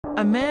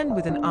A man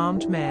with an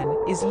armed man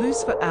is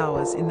loose for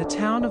hours in the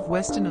town of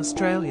Western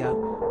Australia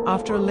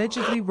after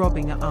allegedly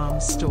robbing an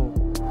arms store.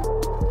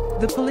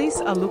 The police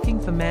are looking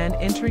for man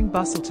entering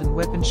Busselton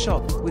weapon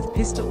shop with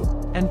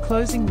pistol and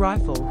closing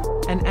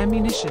rifle and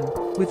ammunition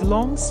with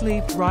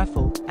long-sleeved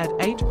rifle at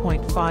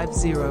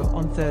 8.50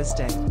 on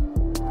Thursday.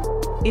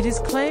 It is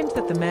claimed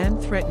that the man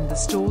threatened the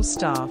store's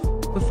staff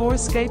before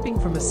escaping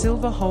from a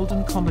silver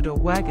Holden Commodore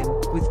wagon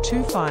with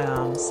 2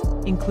 firearms,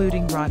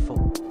 including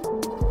rifle.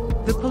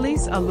 The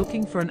police are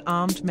looking for an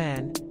armed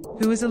man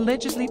who is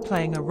allegedly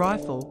playing a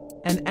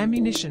rifle and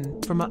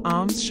ammunition from an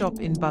arms shop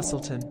in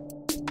Busselton.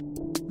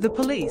 The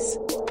police,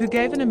 who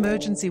gave an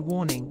emergency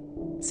warning,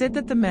 said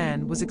that the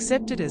man was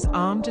accepted as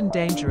armed and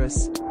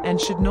dangerous and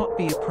should not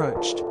be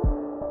approached.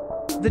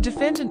 The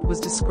defendant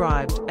was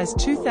described as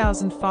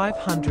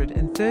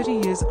 2,530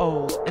 years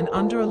old and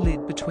under a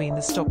lid between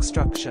the stock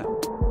structure.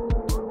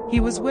 He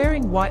was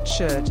wearing white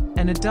shirt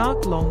and a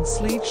dark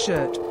long-sleeve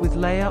shirt with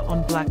layer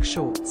on black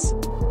shorts.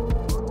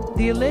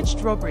 The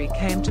alleged robbery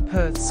came to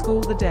Perth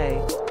School the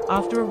day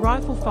after a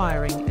rifle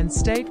firing and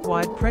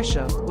statewide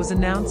pressure was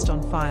announced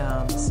on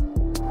firearms.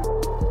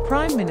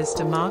 Prime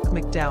Minister Mark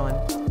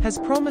McGowan has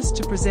promised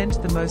to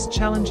present the most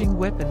challenging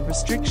weapon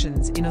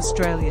restrictions in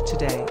Australia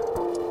today.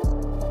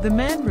 The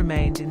man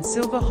remained in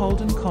silver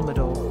Holden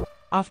Commodore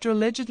after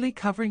allegedly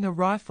covering a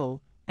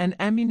rifle and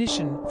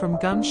ammunition from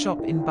gun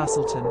shop in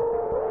Busselton.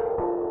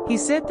 He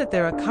said that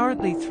there are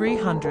currently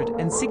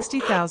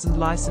 360,000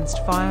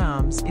 licensed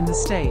firearms in the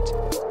state,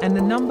 and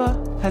the number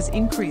has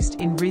increased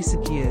in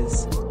recent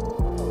years.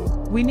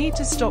 We need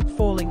to stop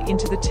falling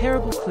into the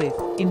terrible cliff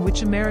in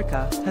which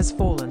America has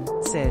fallen,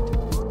 said.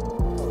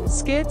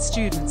 Scared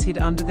students hid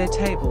under their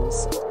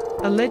tables,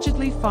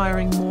 allegedly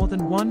firing more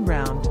than one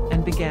round,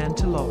 and began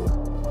to lock.